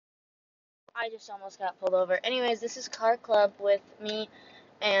I just almost got pulled over. Anyways, this is Car Club with me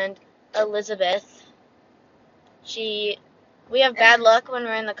and Elizabeth. She, we have bad luck when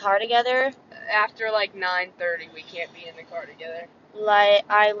we're in the car together. After like 9:30, we can't be in the car together. Like,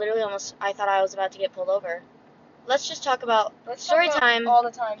 I thought I was about to get pulled over. Let's just talk about Let's story talk about time. all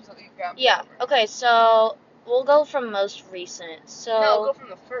the times that we've gotten Yeah, pulled over. okay, so we'll go from most recent. No, go from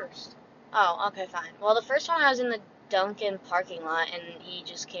the first. Oh, okay, fine. Well, the first one I was in the Dunkin' parking lot, and he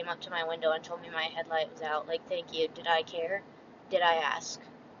just came up to my window and told me my headlight was out. Like, thank you. Did I care? Did I ask?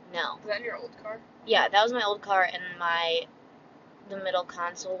 No. Was that in your old car? Yeah, that was my old car, and the middle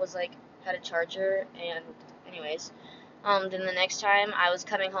console was like had a charger. And anyways, then the next time I was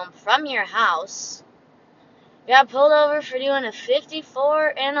coming home from your house, got pulled over for doing a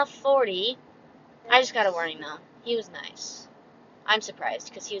 54 and a 40. I just got a warning though. He was nice. I'm surprised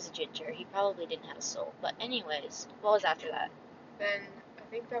because he was a ginger. He probably didn't have a soul. But anyways, what was after that? Then I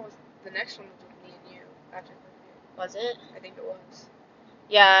think that was the next one was with me and you. After curfew. Was it? I think it was.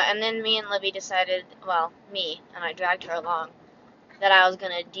 Yeah, and then me and Libby decided, well, me, and I dragged her along, that I was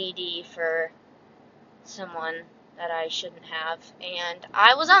gonna DD for someone that I shouldn't have, and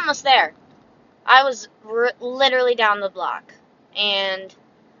I was almost there. I was literally down the block, and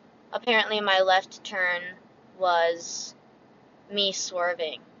apparently my left turn was me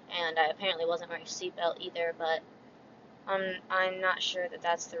swerving, and I apparently wasn't wearing a seatbelt either, but I'm not sure that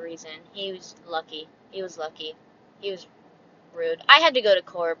that's the reason. He was lucky. He was lucky. He was rude. I had to go to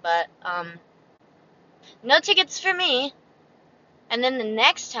court, but no tickets for me. And then the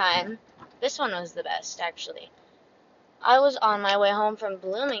next time, this one was the best actually. I was on my way home from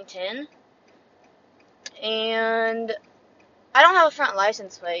Bloomington, and I don't have a front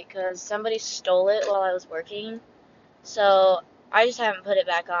license plate because somebody stole it while I was working. So I just haven't put it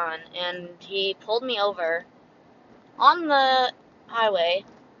back on. And he pulled me over on the highway,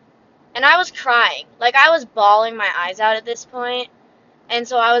 and I was crying. Like, I was bawling my eyes out at this point. And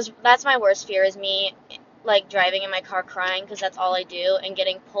so that's my worst fear, is me, like, driving in my car crying, because that's all I do, and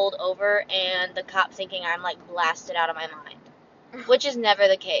getting pulled over and the cop thinking I'm, like, blasted out of my mind, which is never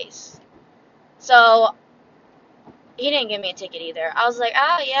the case. So he didn't give me a ticket either. I was like,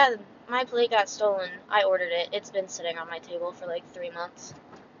 yeah, my plate got stolen. I ordered it. It's been sitting on my table for like 3 months.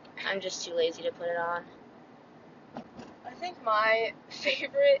 I'm just too lazy to put it on. I think my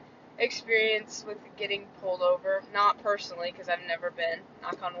favorite experience with getting pulled over, not personally because I've never been,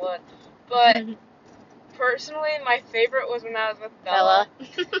 knock on wood, but personally, my favorite was when I was with Bella.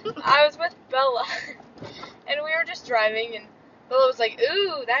 I was with Bella, and we were just driving, and Bella was like,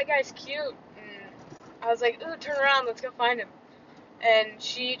 "Ooh, that guy's cute," and I was like, "Ooh, turn around, let's go find him." And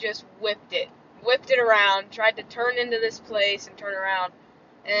she just whipped it around, tried to turn into this place and turn around,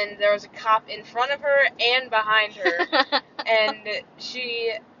 and there was a cop in front of her and behind her, and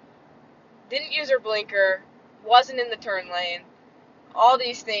she didn't use her blinker, wasn't in the turn lane, all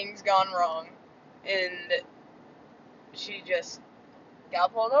these things gone wrong, and she just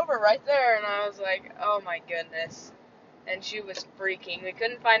got pulled over right there, and I was like, oh my goodness. And she was freaking. We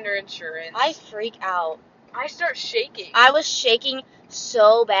couldn't find her insurance. I freak out. I start shaking. I was shaking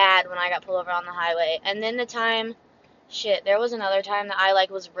so bad when I got pulled over on the highway. And then there was another time that I,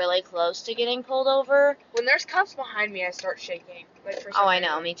 like, was really close to getting pulled over. When there's cops behind me, I start shaking. Like, for some Oh, I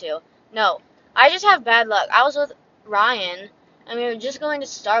know, me too. No, I just have bad luck. I was with Ryan, and we were just going to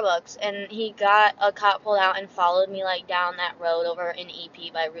Starbucks, and a cop pulled out and followed me, like, down that road over in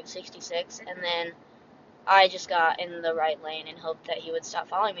EP by Route 66, and then I just got in the right lane and hoped that he would stop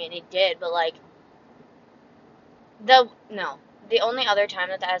following me, and he did, but, like, the only other time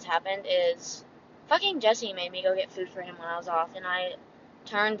that has happened is fucking Jesse made me go get food for him when I was off, and I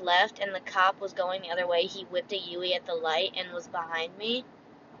turned left, and the cop was going the other way. He whipped a Yui at the light and was behind me,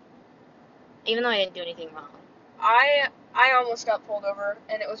 even though I didn't do anything wrong. I almost got pulled over,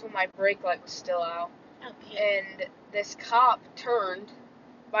 and it was when my brake light was still out. Oh, And this cop turned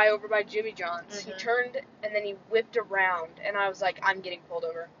over by Jimmy John's. Mm-hmm. He turned, and then he whipped around, and I was like, I'm getting pulled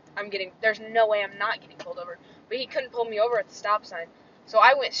over. There's no way I'm not getting pulled over. But he couldn't pull me over at the stop sign. So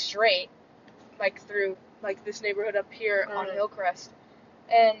I went straight, like, through, like, this neighborhood up here on Hillcrest.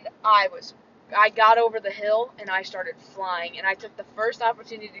 And I got over the hill, and I started flying. And I took the first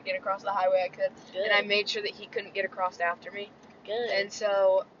opportunity to get across the highway I could. Good. And I made sure that he couldn't get across after me. Good. And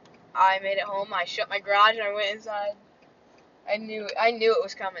so I made it home. I shut my garage, and I went inside. I knew it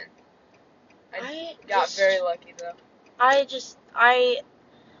was coming. I got very lucky, though.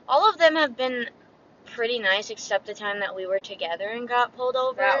 All of them have been pretty nice, except the time that we were together and got pulled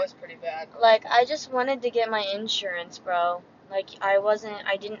over. That was pretty bad. Like, I just wanted to get my insurance, bro. Like, I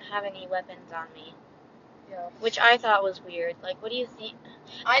didn't have any weapons on me. Yeah. which I thought was weird. Like, what do you think?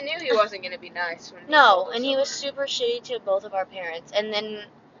 I knew he wasn't gonna be nice when he No, pulled us and he over. was super shitty to both of our parents. And then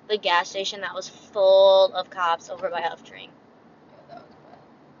the gas station that was full of cops over by Hufftree. Yeah, that was bad.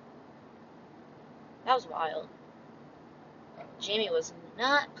 That was wild. That was Jamie bad. was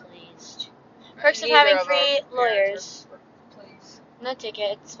not pleased. Perks of Neither having of our free parents lawyers. were pleased. No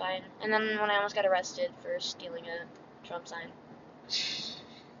ticket, it's fine. And then when I almost got arrested for stealing a Trump sign.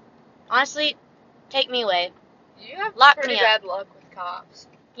 Honestly, take me away. You have Lock pretty me up. bad luck with cops.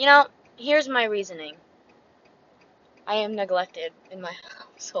 You know, here's my reasoning. I am neglected in my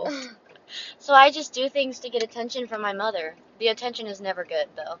household. So I just do things to get attention from my mother. The attention is never good,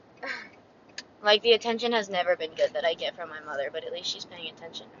 though. Like, the attention has never been good that I get from my mother, but at least she's paying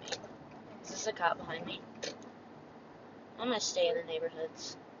attention to me. Is this a cop behind me? I'm gonna stay in the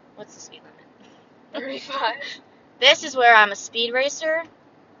neighborhoods. What's the speed limit? 35. This is where I'm a speed racer,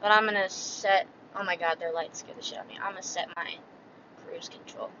 but I'm gonna set. Oh my god, their lights scare the shit out of me. I'm gonna set my cruise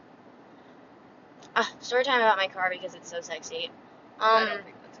control. Story time about my car because it's so sexy. I don't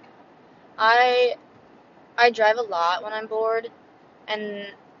think that's good. I drive a lot when I'm bored, and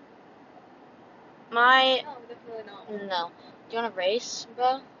my No, definitely not. no. Do you want to race,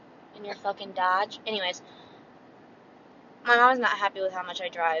 bro? In your fucking Dodge? Anyways, my mom's not happy with how much I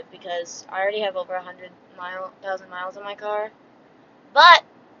drive because I already have over 100,000 miles on my car. But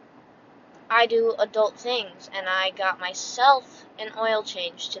I do adult things, and I got myself an oil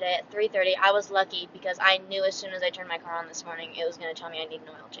change today at 3:30. I was lucky because I knew as soon as I turned my car on this morning, it was going to tell me I need an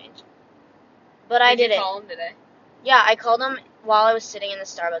oil change. But I did you it. call him today? Yeah, I called him while I was sitting in the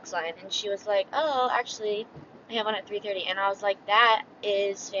Starbucks line, and she was like, "Oh, actually, I have one at 3:30," and I was like, "That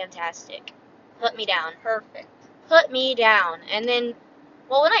is fantastic. Put me down. Perfect. Put me down." And then,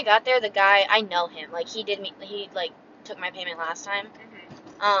 well, when I got there, the guy, I know him. Like, he took my payment last time.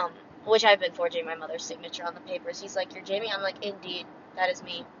 Mm-hmm. Which I've been forging my mother's signature on the papers. He's like, "You're Jamie?" I'm like, "Indeed, that is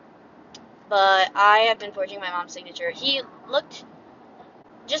me." But I have been forging my mom's signature. He looked,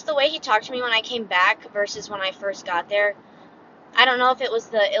 just the way he talked to me when I came back versus when I first got there. I don't know if it was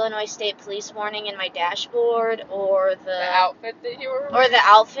the Illinois State Police warning in my dashboard or The outfit that you were or wearing? the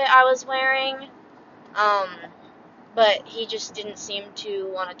outfit I was wearing. But he just didn't seem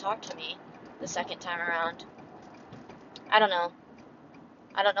to want to talk to me the second time around. I don't know.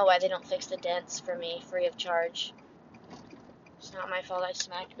 I don't know why they don't fix the dents for me free of charge. It's not my fault I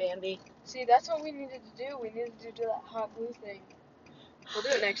smacked Bambi. See, that's what we needed to do. We needed to do that hot glue thing. We'll do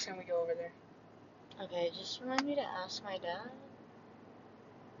it next time we go over there. Okay, just remind me to ask my dad.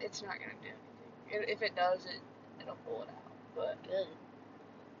 It's not gonna do anything. If it does, it'll pull it out. But Good.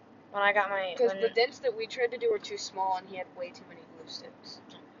 When I got my... because the dents that we tried to do were too small, and he had way too many glue sticks.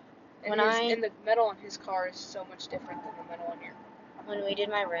 And and the metal on his car is so much different than the metal on your car. When we did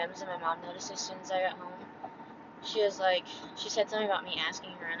my rims and my mom noticed as soon as I got home, she was like, she said something about me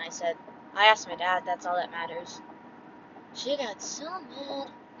asking her, and I said, I asked my dad, that's all that matters. She got so mad.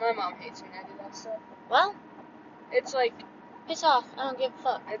 My mom hates when I do that stuff. Well, it's like, piss off, I don't give a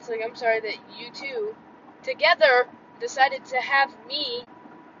fuck. It's like, I'm sorry that you two, together, decided to have me,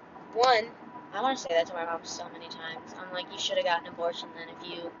 one. I want to say that to my mom so many times. I'm like, you should have gotten an abortion then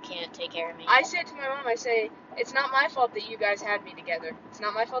if you can't take care of me. I say it to my mom, I say, it's not my fault that you guys had me together. It's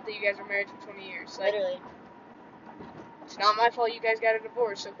not my fault that you guys were married for 20 years. Like, literally. It's not my fault you guys got a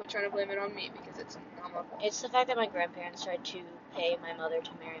divorce, so quit trying to blame it on me, because it's not my fault. It's the fact that my grandparents tried to pay my mother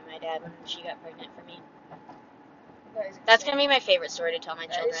to marry my dad when she got pregnant for me. That's going to be my favorite story to tell my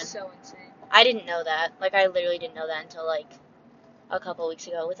children. That is so insane. I didn't know that. Like, I literally didn't know that until, like, a couple weeks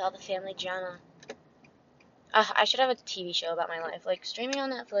ago with all the family drama. I should have a TV show about my life, like, streaming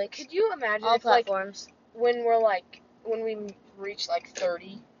on Netflix. Could you imagine all if, platforms. Like, when we reach, like,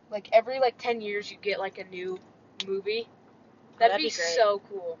 30, like, every, like, 10 years you get, like, a new movie? That'd be great. So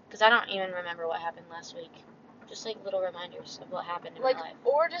cool. Because I don't even remember what happened last week. Just, like, little reminders of what happened in my life.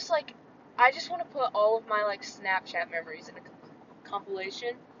 Or just, like, I just want to put all of my, like, Snapchat memories in a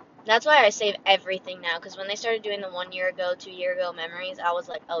compilation. That's why I save everything now, because when they started doing the 1 year ago, 2 year ago memories, I was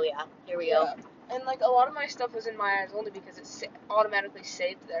like, oh yeah, here we go. And, like, a lot of my stuff was in my eyes only because it's automatically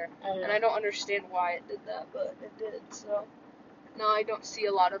saved there. And I don't understand why it did that, but it did, so. Now I don't see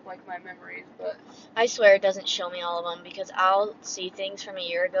a lot of, like, my memories, but. I swear it doesn't show me all of them, because I'll see things from a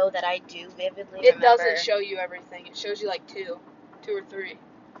year ago that I do vividly remember. It doesn't show you everything. It shows you, like, two or three.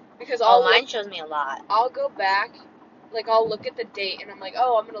 Because mine shows me a lot. I'll go back, like, I'll look at the date, and I'm like,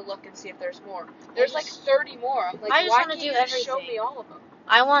 oh, I'm going to look and see if there's more. There's, like, 30 more. I'm like, why can't you just show me all of them?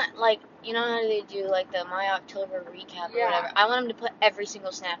 I want, like, you know how they do, like, the My October recap or whatever? I want them to put every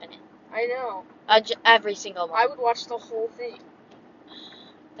single snap in it. I know. Every single one. I would watch the whole thing.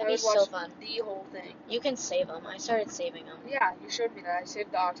 That'd be would so watch fun. the whole thing. You can save them. I started saving them. Yeah, you showed me that. I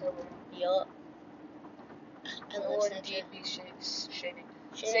saved the October one. Yup. I I love will Snapchat. indeed be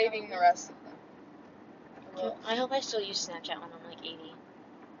saving the rest of them. Well, I hope I still use Snapchat when I'm like 80.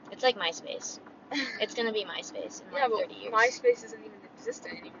 It's like MySpace. It's gonna be MySpace in yeah, like but 30 years. MySpace isn't even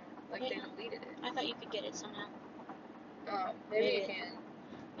existent anymore. Like, they Yeah. deleted it. I thought you could get it somehow. Maybe you can.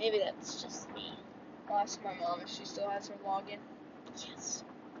 Maybe that's just me. I'll ask my mom if she still has her login. Yes.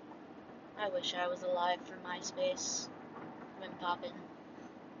 I wish I was alive for MySpace. When poppin'.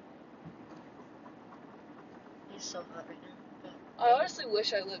 He's so hot right now. But, I honestly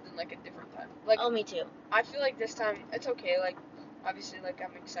wish I lived in, like, a different time. Like, oh, me too. I feel like this time, it's okay, like, obviously, like,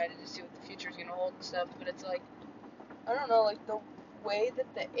 I'm excited to see what the future's gonna hold and stuff, but it's like, I don't know, like, the way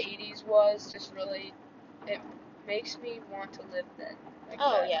that the 80s was just really, it makes me want to live then. Like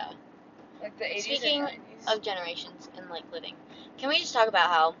Oh, that. yeah. Like the 80s Speaking and 90s. of generations and, like, living, can we just talk about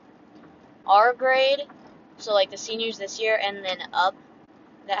how our grade, so, like, the seniors this year and then up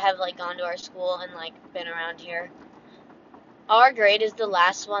that have, like, gone to our school and, like, been around here, our grade is the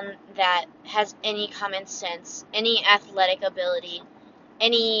last one that has any common sense, any athletic ability,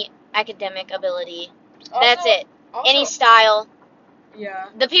 any academic ability. That's it. Any style. Yeah.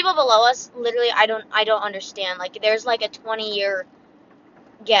 The people below us, literally, I don't understand. Like, there's like a 20-year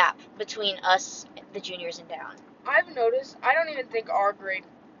gap between us, the juniors, and down. I've noticed, I don't even think our grade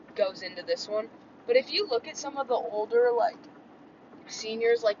goes into this one, but if you look at some of the older, like,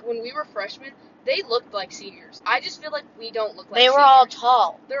 seniors, like, when we were freshmen, they looked like seniors. I just feel like we don't look like They seniors. were all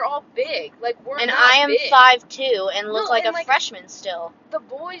tall. They're all big. Like, we're and not I am big. 5'2" and look No, like and, a like, freshman still. The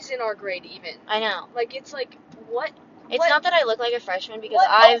boys in our grade, even. I know. Like, it's like, what? It's not that I look like a freshman because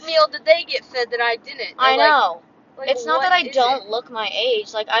what oatmeal did they get fed that I didn't? I know. Like, it's not what that I is don't it? look my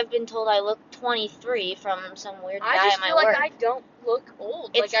age. Like, I've been told I look 23 from some weird guy I just at my feel work. like I don't look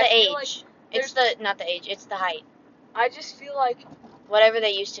old. It's like, the I age. feel like It's the, not the age, it's the height. I just feel like, whatever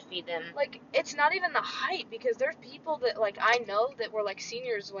they used to feed them. like, it's not even the height, because there's people that, like, I know that were, like,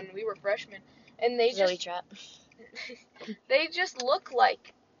 seniors when we were freshmen, and they Zoe just, Trap. they just look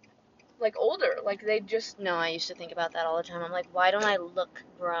like older. Like, they just, No, I used to think about that all the time. I'm like, why don't I look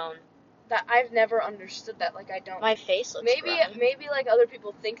grown? that I've never understood that. Like, I don't. My face looks Maybe, grown. like, other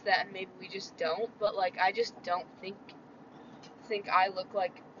people think that, and maybe we just don't, but, like, I just don't think I look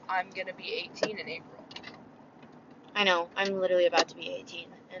like I'm gonna be 18 in April. I know. I'm literally about to be 18,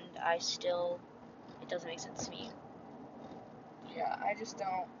 and it doesn't make sense to me. Yeah, I just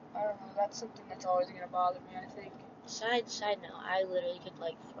don't. I don't know. That's something that's always gonna bother me, I think. Side note, I literally could,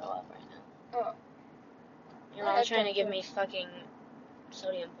 like, throw up right now. Oh. Your mom's trying to give me fucking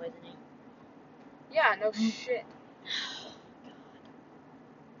sodium poisoning. Yeah, no shit. God.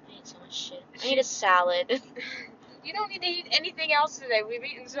 I ate so much shit. I need a salad. You don't need to eat anything else today. We've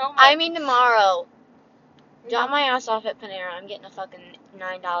eaten so much. I mean tomorrow. Drop my ass off at Panera. I'm getting a fucking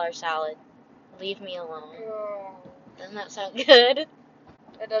 $9 salad. Leave me alone. Oh. Doesn't that sound good?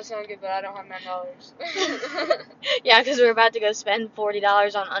 That does sound good, but I don't have $9. Yeah, because we're about to go spend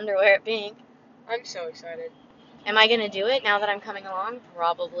 $40 on underwear at Pink. I'm so excited. Am I going to do it now that I'm coming along?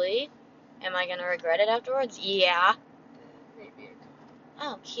 Probably. Am I going to regret it afterwards? Yeah. Maybe.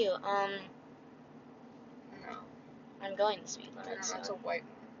 Oh, cute. No. I'm going the speed limit, No, so. it's a white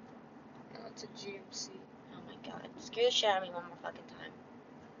one. No, it's a GMC. Oh my god. Scare the shit out of me one more fucking time.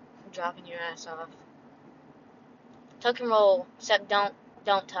 I'm dropping your ass off. Tuck and roll. Except don't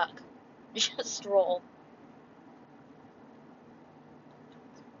tuck. Just roll.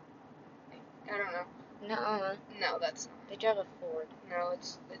 I don't know. Nuh-uh. No, that's not. They drive a Ford. No,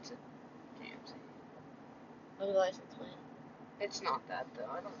 it's a GMC. Look at the license plate. It's not that, though.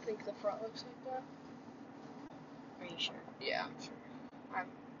 I don't think the front looks like that. Are you sure? Yeah, I'm sure.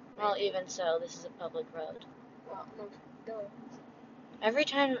 Well, even so, this is a public road. Well, no. Every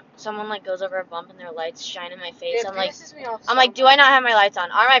time someone, like, goes over a bump and their lights shine in my face, It I'm like, pisses me off do I not have my lights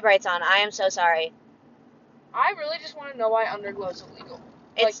on? Are my brights on? I am so sorry. I really just want to know why underglow is illegal.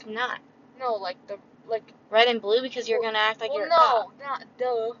 It's not. No, Red and blue because you're gonna act like you're a cop. no, not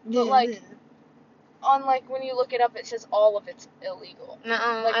duh. But like, on like when you look it up, it says all of it's illegal.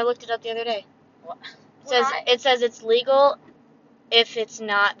 Nuh-uh, Like- I looked it up the other day. What? It says it's legal if it's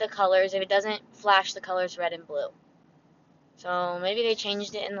not the colors, if it doesn't flash the colors red and blue. So maybe they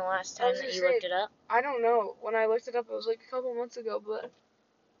changed it in the last time that you looked it up. I don't know. When I looked it up, it was like a couple months ago, but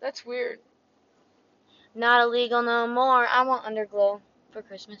that's weird. Not illegal no more. I want underglow for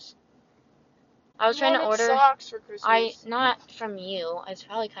Christmas. I was trying to order. Socks for Christmas. Not from you. It's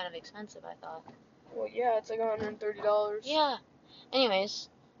probably kind of expensive, I thought. Well, yeah, it's like $130. Yeah. Anyways,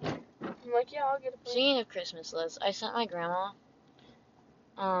 I'm like, yeah, I'll get it. speaking of Christmas lists, I sent my grandma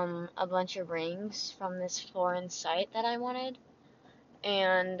a bunch of rings from this foreign site that I wanted,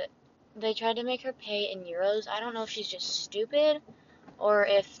 and they tried to make her pay in euros. I don't know if she's just stupid or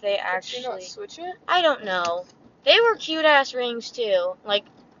if they Did she not actually. switch it? I don't know. They were cute ass rings too. Like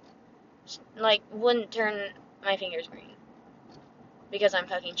wouldn't turn my fingers green because I'm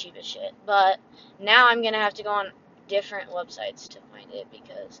fucking cheap as shit. But now I'm gonna have to go on different websites to find it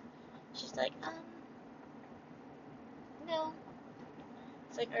because she's like, no.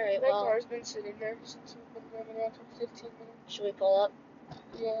 It's like, alright, That well, car's been sitting there since we've been driving around for 15 minutes. should we pull up?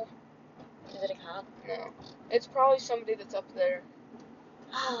 Yeah. Is it a cop? No. It's probably somebody that's up there.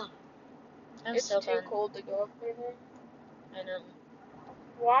 Oh, that was It's so too fun. cold to go up there now. I know.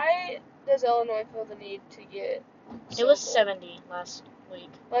 Why does Illinois feel the need to get so It was cold? 70 last week.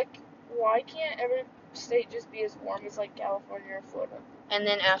 Like, why can't every state just be as warm as, like, California or Florida? And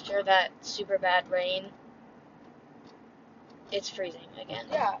then after that super bad rain, it's freezing again.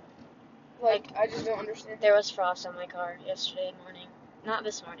 Yeah. Like, I just don't understand. There was frost on my car yesterday morning. Not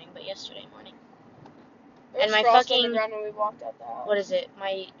this morning, but yesterday morning. There And was my frost on fucking- the ground when we walked out the house. What is it?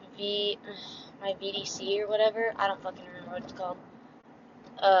 My VDC or whatever? I don't fucking remember what it's called.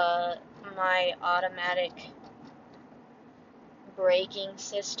 My automatic braking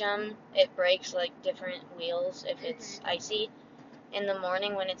system, it brakes like different wheels if it's icy. In the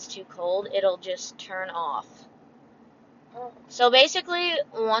morning when it's too cold, it'll just turn off. Oh. So basically,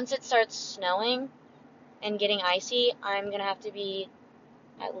 once it starts snowing and getting icy, I'm gonna have to be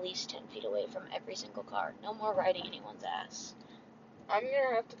at least 10 feet away from every single car. No more riding anyone's ass. I'm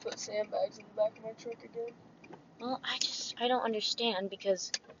gonna have to put sandbags in the back of my truck again. Well, I don't understand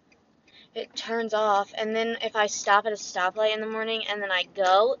because it turns off, and then if I stop at a stoplight in the morning and then I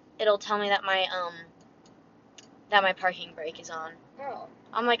go, it'll tell me that my parking brake is on. Oh.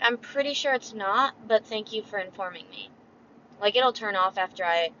 I'm like, I'm pretty sure it's not, but thank you for informing me. Like, it'll turn off after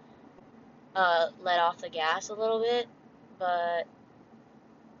I let off the gas a little bit, but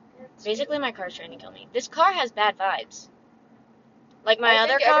basically my car's trying to kill me. This car has bad vibes. Like my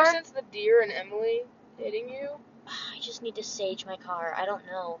other car. Ever since the deer and Emily hitting you, I just need to sage my car. I don't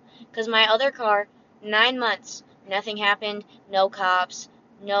know. Because my other car, 9 months, nothing happened, no cops,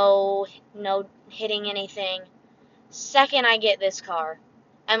 no hitting anything. Second I get this car,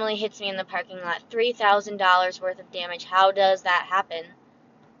 Emily hits me in the parking lot. $3,000 worth of damage. How does that happen?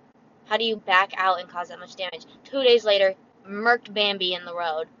 How do you back out and cause that much damage? 2 days later, murked Bambi in the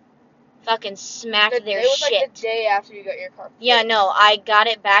road. Fucking smacked their it was shit. like the day after you got your car fixed. Yeah, no, I got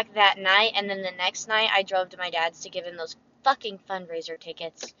it back that night, and then the next night I drove to my dad's to give him those fucking fundraiser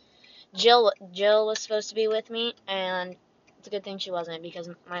tickets. Jill was supposed to be with me, and it's a good thing she wasn't because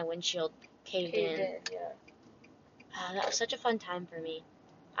my windshield caved in. Yeah. That was such a fun time for me.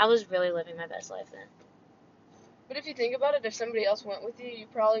 I was really living my best life then. But if you think about it, if somebody else went with you, you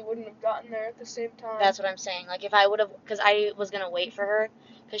probably wouldn't have gotten there at the same time. That's what I'm saying. Like, if I would have, because I was going to wait for her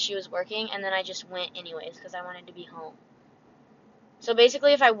because she was working, and then I just went anyways because I wanted to be home. So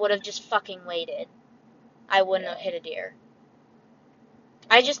basically, if I would have just fucking waited, I wouldn't have hit a deer.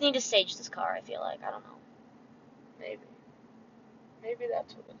 I just need to sage this car, I feel like. I don't know. Maybe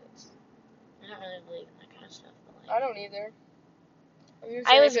that's what it is. I don't really believe in that kind of stuff. But I don't either.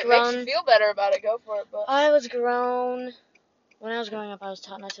 If it makes you feel better about it, go for it. But I was grown. When I was growing up, I was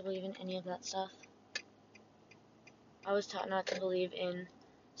taught not to believe in any of that stuff. I was taught not to believe in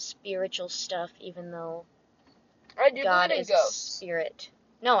spiritual stuff, even though I do God believe is in ghosts. a spirit.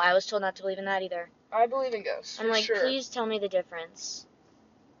 No, I was told not to believe in that either. I believe in ghosts. I'm like, sure. Please tell me the difference.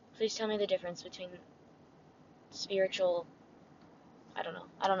 Please tell me the difference between spiritual. I don't know.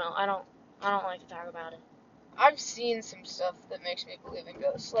 I don't like to talk about it. I've seen some stuff that makes me believe in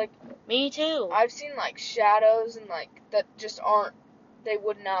ghosts. Like, me too. I've seen like shadows and like that just aren't. They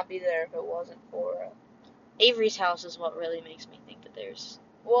would not be there if it wasn't for. Avery's house is what really makes me think that there's.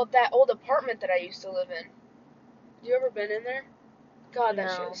 Well, that old apartment that I used to live in. You ever been in there? God,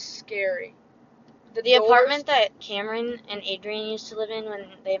 that shit No. was scary. The apartment that Cameron and Adrian used to live in when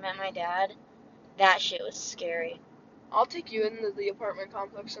they met my dad, that shit was scary. I'll take you into the apartment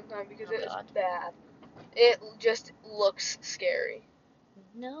complex sometime because Oh, it is God. bad. It just looks scary.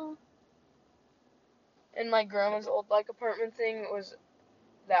 No. And my grandma's old like apartment thing was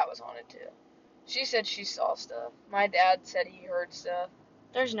haunted too. She said she saw stuff. My dad said he heard stuff.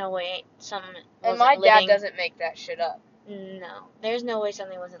 There's no way something And wasn't my dad living. doesn't make that shit up. No. There's no way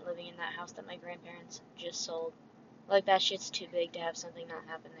something wasn't living in that house that my grandparents just sold. Like, that shit's too big to have something not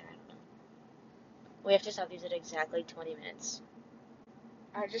happen there. I don't know. We have to stop these at exactly 20 minutes.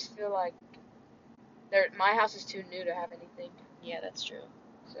 I just feel like my house is too new to have anything. Yeah, that's true.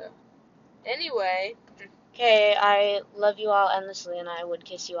 So Anyway, Okay, I love you all endlessly, and I would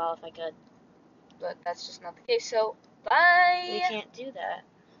kiss you all if I could. but that's just not the case. So, We bye. can't do that.